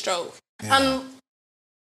fun stroke. Yeah.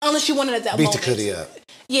 Unless you want it at that moment. Beat the cootie up.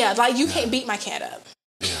 Yeah, like you can't beat my cat up.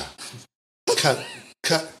 Yeah.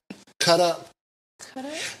 Cut up. Cut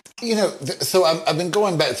it. You know, so I've been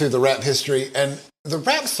going back through the rap history, and the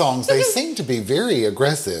rap songs, they seem to be very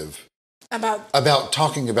aggressive about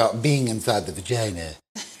talking about being inside the vagina.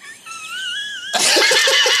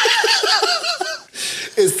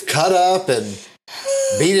 It's cut up and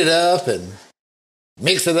beat it up and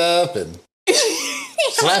mix it up and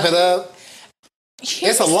slap it up.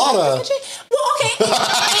 It's a lot of...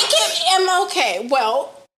 Well, okay.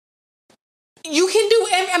 Well, you can do...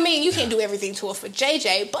 I mean, you can't do everything to it for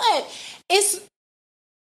JJ, but it's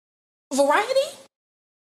variety.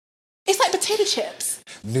 It's like potato chips.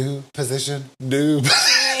 New position,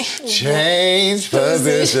 change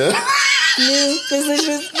position. New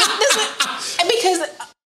position. Because...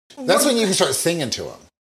 That's when you can start singing to them.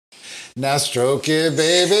 Now stroke it,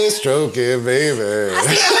 baby, stroke it, baby.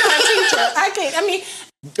 I can't. I mean,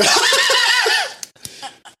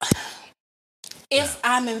 if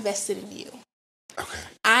I'm invested in you, okay,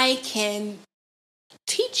 I can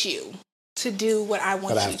teach you to do what I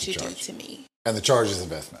want you to do to me. And the charge is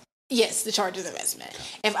investment. Yes, the charge is investment.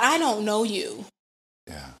 Okay. If I don't know you,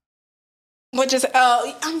 which is,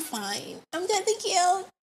 I'm fine. I'm good, thank you.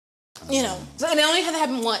 You know, so, and it only had to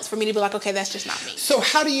happen once for me to be like, okay, that's just not me. So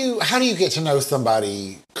how do you get to know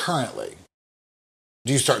somebody currently?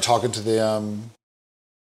 Do you start talking to them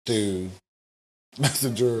through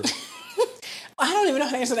Messenger? I don't even know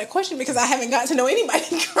how to answer that question because I haven't got to know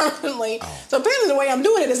anybody currently. Oh. So apparently the way I'm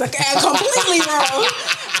doing it is like completely wrong.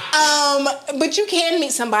 But you can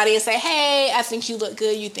meet somebody and say, hey, I think you look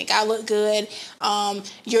good. You think I look good.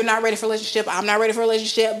 You're not ready for a relationship. I'm not ready for a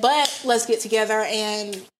relationship. But let's get together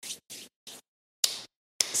and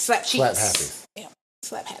slap cheeks. Slap happies. Yeah,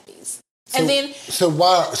 slap happies. So, and then...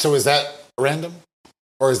 So is that random?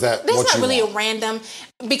 Or is that that's what not you really want? a random,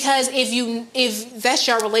 because if that's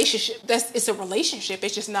your relationship, it's a relationship.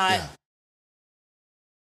 It's just not. Yeah.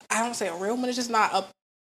 I don't say a real one. It's just not a.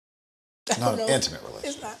 Not an intimate relationship.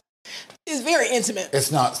 It's not. It's very intimate.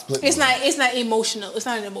 It's not splitting. It's not. It's not emotional. It's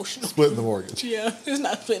not an emotional. Splitting the mortgage. Yeah, it's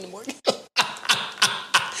not splitting the mortgage.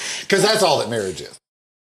 Because that's all that marriage is.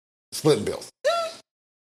 Splitting bills.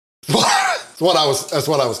 That's what I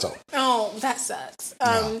was told. Oh, that sucks.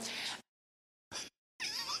 No.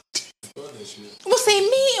 Well, see,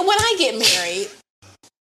 me, when I get married,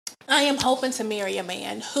 I am hoping to marry a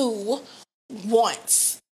man who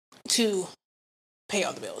wants to pay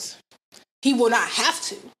all the bills. He will not have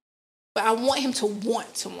to, but I want him to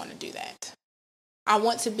want to do that. I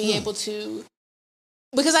want to be able to,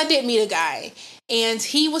 because I did meet a guy, and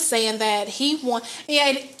he was saying that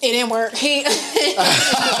it didn't work. He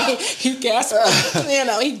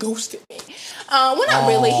gasped, he ghosted me. Well, not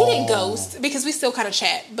really. He didn't ghost, because we still kind of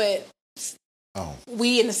chat, but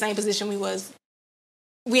we in the same position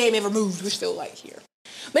we ain't ever moved. We're still like here.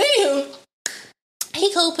 But anywho,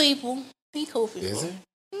 he cool people. Is he?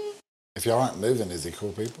 Mm. If y'all aren't moving, is he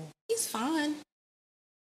cool people? He's fine.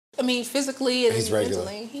 I mean, physically and he's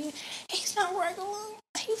mentally. He's not regular.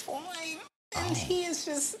 He's fine. And he is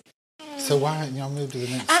just... So why haven't y'all moved to the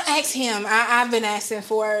next? I asked him. I've been asking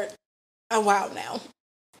for a while now.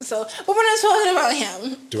 So, but we're not talking about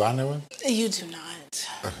him. Do I know him? You do not.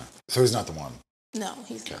 Okay. So he's not the one. No,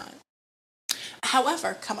 he's not.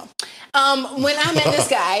 However, come on. When I met this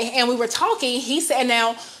guy and we were talking, he said,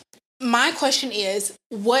 now, my question is,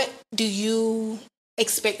 what do you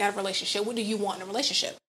expect out of a relationship? What do you want in a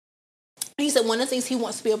relationship? He said one of the things he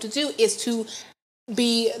wants to be able to do is to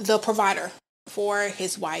be the provider for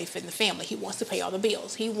his wife and the family. He wants to pay all the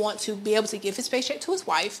bills. He wants to be able to give his paycheck to his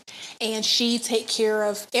wife, and she take care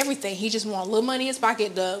of everything. He just wants a little money in his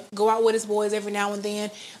pocket to go out with his boys every now and then,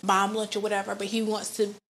 buy him lunch or whatever. But he wants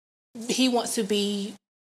to be,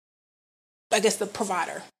 I guess, the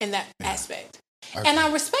provider in that aspect. Okay. And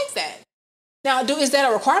I respect that. Now, is that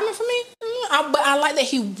a requirement for me? But I like that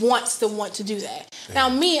he wants to do that. Yeah. Now,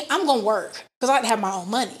 me, I'm going to work because I like to have my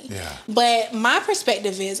own money. Yeah. But my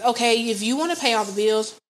perspective is, okay, if you want to pay all the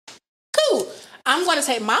bills, cool. I'm going to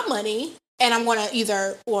take my money and I'm going to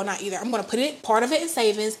I'm going to put it, part of it in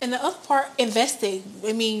savings, and the other part investing.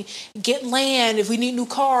 I mean, get land. If we need new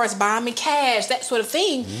cars, buy them in cash, that sort of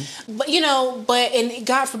thing. Mm-hmm. But, and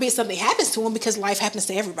God forbid something happens to him, because life happens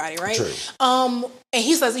to everybody, right? True. And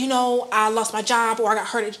he says, I lost my job, or I got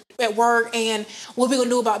hurt at work, and what we going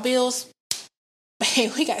to do about bills?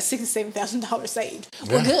 Man, we got $67,000 saved.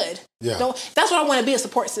 Yeah. We're good. Yeah. So that's what I want to be, a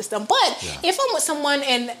support system. But if I'm with someone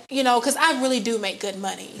and, because I really do make good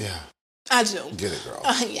money. Yeah. I do. Get it, girl.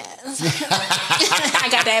 Yes. I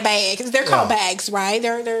got that bag. They're called bags, right?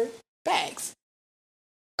 They're bags.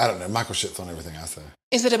 I don't know. Michael shits on everything I say.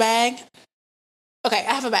 Is it a bag? Okay,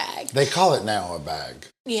 I have a bag. They call it now a bag.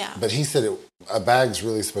 Yeah. But he said a bag's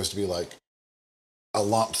really supposed to be like a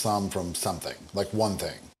lump sum from something, like one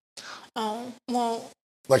thing. Oh, well.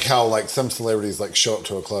 Like how like some celebrities like show up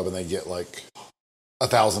to a club and they get like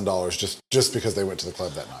 $1,000 just because they went to the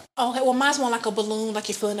club that night. Okay, well, mine's more like a balloon, like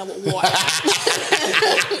you're filling up with water.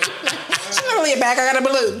 She's not really a bag, I got a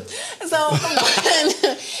balloon. So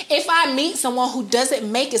if I meet someone who doesn't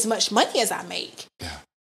make as much money as I make,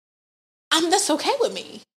 that's okay with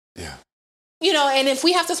me. Yeah. You know, and if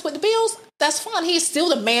we have to split the bills, that's fine. He's still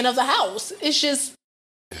the man of the house. It's just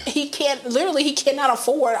he cannot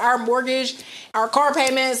afford our mortgage, our car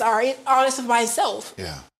payments, all this stuff by himself.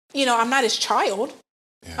 Yeah. You know, I'm not his child.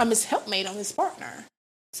 Yeah. I'm his helpmate. I'm his partner.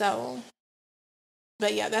 So,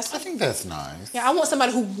 but yeah, I think that's nice. Yeah, I want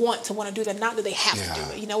somebody who want to do that, not that they have to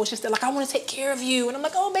do it. You know, it's just that, like, I want to take care of you. And I'm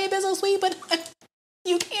like, oh, babe, it's so sweet, but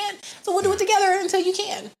you can't. So we'll do it together until you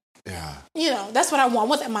can. Yeah. You know, that's what I want. I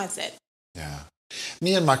want that mindset. Yeah.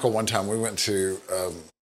 Me and Michael, one time, we went to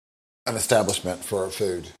an establishment for our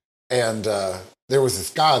food. And there was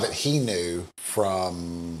this guy that he knew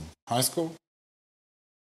from high school.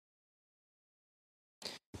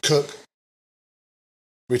 Cook.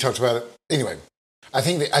 We talked about it. Anyway, I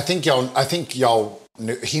think y'all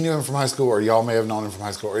knew, he knew him from high school, or y'all may have known him from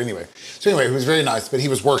high school, or anyway. So anyway, he was very nice, but he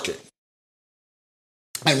was working.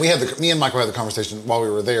 And me and Michael had the conversation while we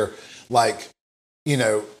were there, like, you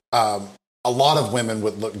know, a lot of women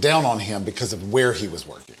would look down on him because of where he was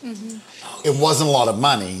working. Mm-hmm. It wasn't a lot of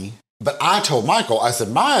money, but I told Michael, I said,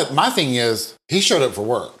 my thing is, he showed up for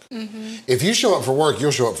work. Mm-hmm. If you show up for work,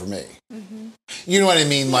 you'll show up for me. Mm-hmm. You know what I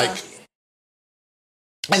mean? Yeah. Like,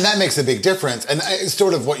 and that makes a big difference. And it's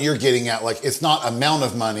sort of what you're getting at. Like, it's not amount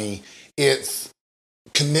of money, it's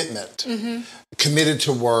commitment. Mm-hmm. Committed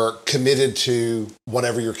to work, committed to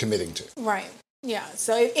whatever you're committing to. Right. Yeah.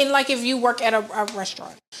 So, if you work at a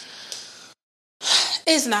restaurant,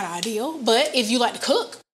 it's not ideal. But if you like to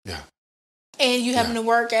cook, and you happen to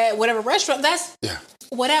work at whatever restaurant, that's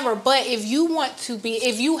whatever. But if you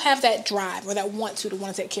have that drive or that want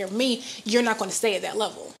to take care of me, you're not going to stay at that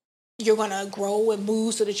level. You're going to grow and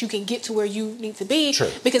move so that you can get to where you need to be.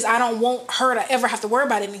 True. Because I don't want her to ever have to worry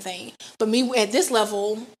about anything. But me at this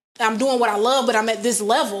level, I'm doing what I love, but I'm at this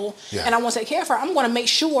level and I want to take care of her. I'm going to make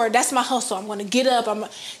sure that's my hustle. I'm going to get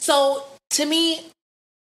up. So to me,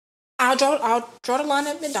 I'll draw the line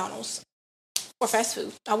at McDonald's or fast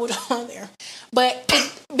food. I would draw there. But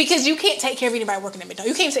because you can't take care of anybody working at McDonald's.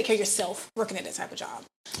 You can't even take care of yourself working at that type of job.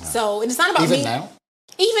 Wow. So it's not about me.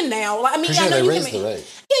 Even now, like, I mean, I know you can make. Yeah,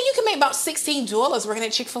 you can make about $16 working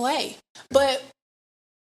at Chick-fil-A, but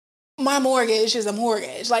my mortgage is a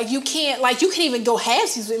mortgage. Like, you can't even go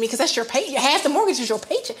halvesies with me because that's your pay. Half the mortgage is your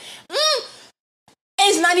paycheck.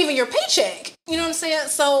 It's not even your paycheck. You know what I'm saying?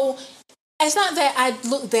 So it's not that I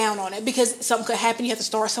look down on it because something could happen. You have to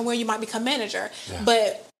start somewhere. You might become manager,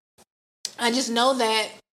 but I just know that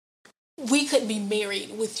we could be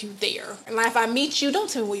married with you there. And like, if I meet you, don't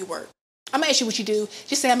tell me where you work. I'm going to ask you what you do.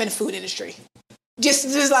 Just say I'm in the food industry. Just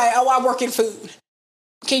like, oh, I work in food.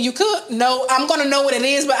 Can you cook? No, I'm going to know what it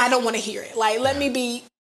is, but I don't want to hear it. Like, let me be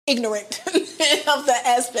ignorant of the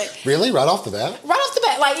aspect. Really? Right off the bat? Right off the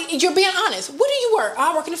bat. Like, you're being honest. Where do you work?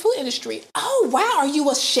 I work in the food industry. Oh, wow. Are you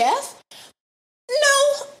a chef?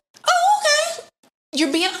 No. Oh, okay.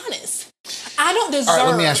 You're being honest. I don't deserve... All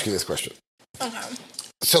right, let me ask you this question. Okay.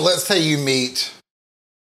 So let's say you meet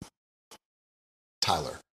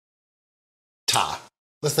Tyler. Ty.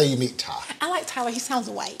 Let's say you meet Ty. I like Tyler. He sounds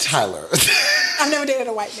white. Tyler. I've never dated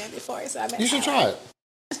a white man before, so I met You should Tyler.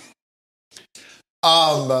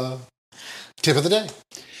 try it. Tip of the day.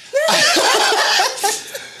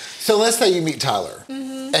 So let's say you meet Tyler,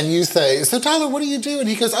 and you say, so Tyler, what do you do? And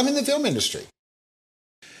he goes, I'm in the film industry.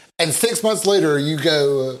 And 6 months later, you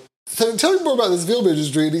go, so tell me more about this film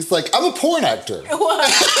industry. And he's like, I'm a porn actor.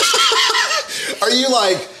 What? Are you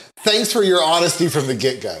like, thanks for your honesty from the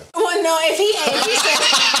get-go? Well, no, if he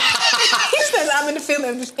says I'm in the film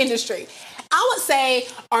industry, I would say,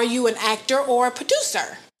 are you an actor or a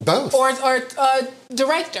producer? Both. Or a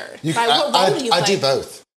director? What role do you play? I do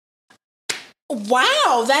both.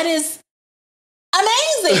 Wow, that is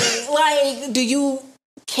amazing. Like, do you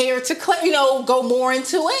care to go more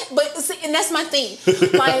into it? But see, and that's my thing.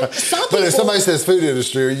 Like, some people. But if somebody says food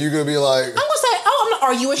industry, are you gonna be like, I'm gonna say, oh, I'm not,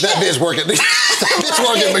 are you a chef? That bitch working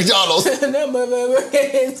at McDonald's.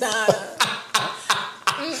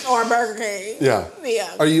 Or Burger King. Yeah.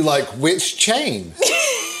 Yeah. Are you like, which chain?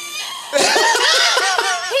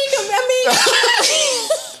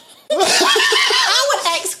 I would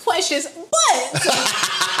ask questions, but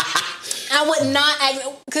I would not ask,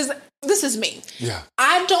 because this is me. Yeah.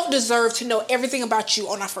 I don't deserve to know everything about you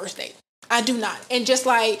on our first date. I do not. And just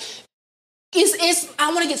like,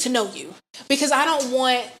 I want to get to know you because I don't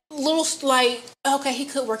want little like, okay, he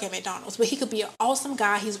could work at McDonald's, but he could be an awesome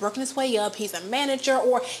guy. He's working his way up. He's a manager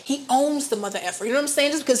or he owns the mother effer. You know what I'm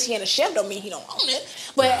saying? Just because he ain't a chef don't mean he don't own it.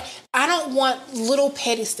 But I don't want little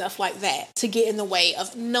petty stuff like that to get in the way of,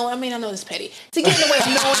 I know it's petty, to get in the way of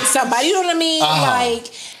knowing somebody. You know what I mean?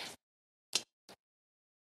 Like,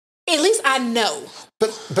 at least I know.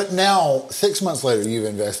 But now, 6 months later, you've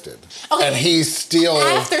invested. Okay. And he's still...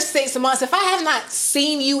 After 6 months, if I have not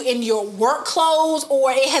seen you in your work clothes or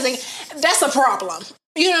it hasn't... That's a problem.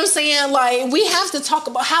 You know what I'm saying? Like, we have to talk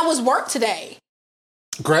about how was work today?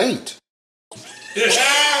 Great.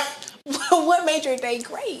 What made your day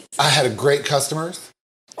great? I had great customers.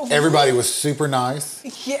 Everybody was super nice.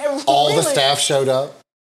 Yeah, All the staff showed up.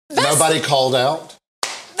 Nobody called out.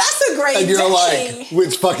 That's a great And you're day. like,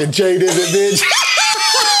 which fucking chain is it, bitch?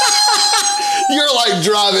 You're like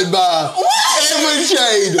driving by. What? Every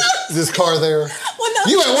chain. Is this car there? Well, no.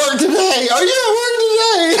 You at work today? Are you at work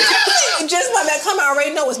today? Just like that comment, I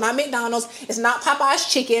already know it's not McDonald's, it's not Popeye's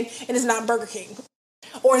Chicken, and it's not Burger King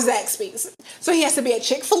or Zaxby's. So he has to be at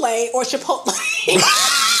Chick-fil-A or Chipotle. He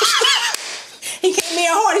can't be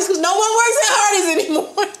at Hardee's because no one works at Hardee's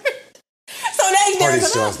anymore. So Hardee's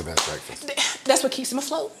still has the best breakfast. That's what keeps him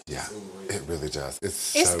afloat. Yeah, it really does. It's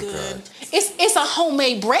so good. It's a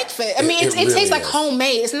homemade breakfast. I mean, it really tastes like is.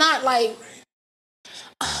 homemade. It's not like...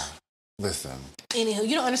 Listen. Anywho,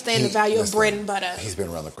 you don't understand the value of bread and butter. He's been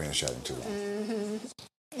around the Queen of Shouting too long. Mm-hmm.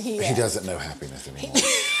 He doesn't know happiness anymore.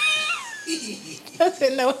 He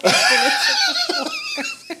doesn't know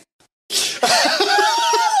happiness anymore.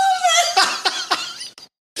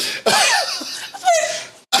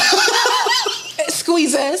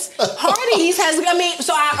 Squeezes. Hardee's has,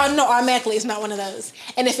 so I know automatically it's not one of those.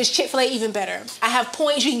 And if it's Chick-fil-A, even better. I have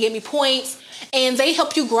points, you can give me points, and they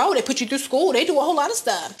help you grow. They put you through school. They do a whole lot of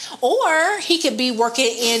stuff. Or he could be working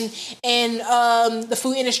in the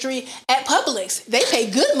food industry at Publix. They pay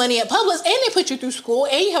good money at Publix, and they put you through school,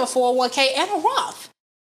 and you have a 401k and a Roth.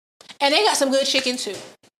 And they got some good chicken, too.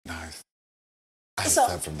 Nice. I had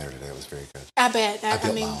some from there today. It was very good. I bet. I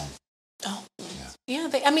built my own. Oh, yeah.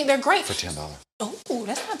 They're great. For $10. Oh,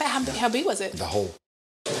 that's not bad. How big was it? The whole.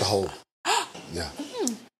 Yeah.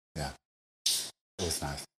 Yeah. It was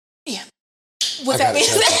nice. Yeah. What's that mean?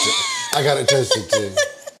 I got it toasted too.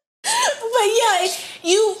 But yeah, it's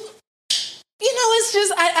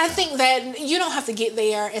just, I think that you don't have to get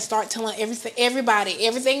there and start telling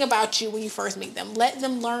everything about you when you first meet them. Let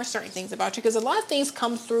them learn certain things about you because a lot of things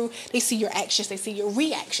come through. They see your actions, they see your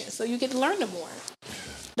reactions, so you get to learn them more.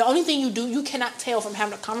 The only thing you cannot tell from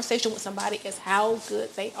having a conversation with somebody is how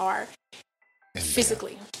good they are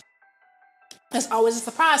physically. That's always a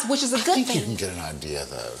surprise, which is a good thing. You can get an idea,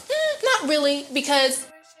 though. Not really, because,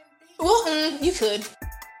 you could.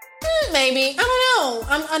 Maybe. I don't know.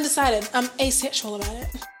 I'm undecided. I'm asexual about it.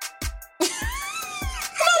 I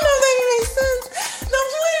don't know if that makes sense. No,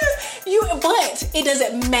 please. But it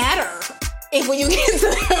doesn't matter if when you get to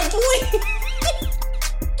that point.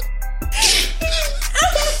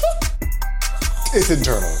 It's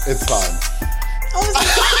internal. It's fine.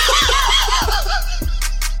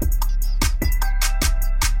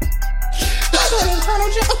 That's an internal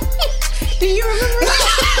joke. Do you remember that?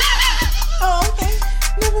 Oh, okay.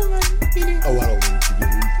 Never mind. I don't need to get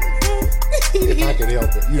replay. If I can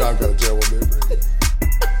help it. You know I've got a terrible memory.